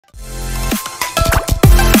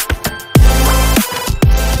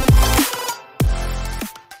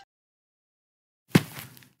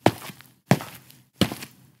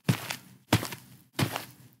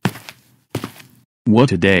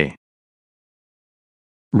What a day.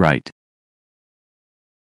 Right.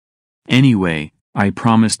 Anyway, I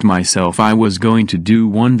promised myself I was going to do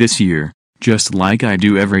one this year, just like I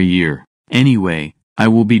do every year. Anyway, I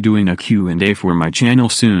will be doing a Q&A for my channel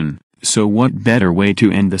soon, so what better way to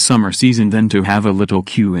end the summer season than to have a little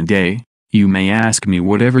Q&A? You may ask me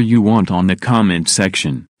whatever you want on the comment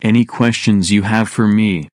section, any questions you have for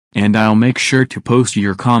me, and I'll make sure to post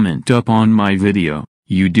your comment up on my video.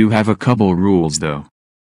 You do have a couple rules though.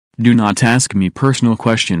 Do not ask me personal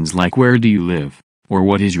questions like where do you live, or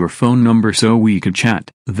what is your phone number so we could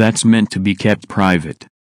chat. That's meant to be kept private.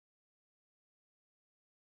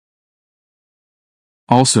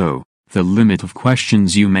 Also, the limit of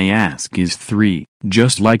questions you may ask is 3,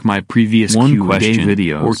 just like my previous Q&A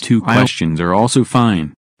videos, or 2 questions are also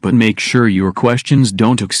fine, but make sure your questions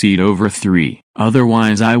don't exceed over 3,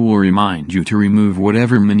 otherwise I will remind you to remove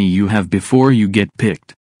whatever many you have before you get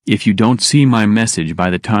picked. If you don't see my message by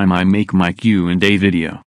the time I make my Q&A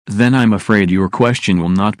video, then I'm afraid your question will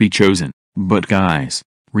not be chosen. But guys,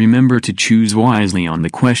 remember to choose wisely on the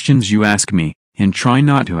questions you ask me, and try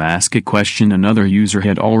not to ask a question another user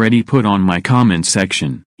had already put on my comment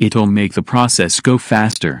section. It'll make the process go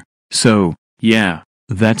faster. So, yeah,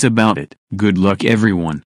 that's about it. Good luck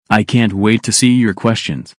everyone. I can't wait to see your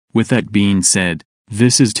questions. With that being said,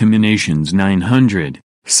 this is Timinations 900,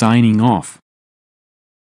 signing off.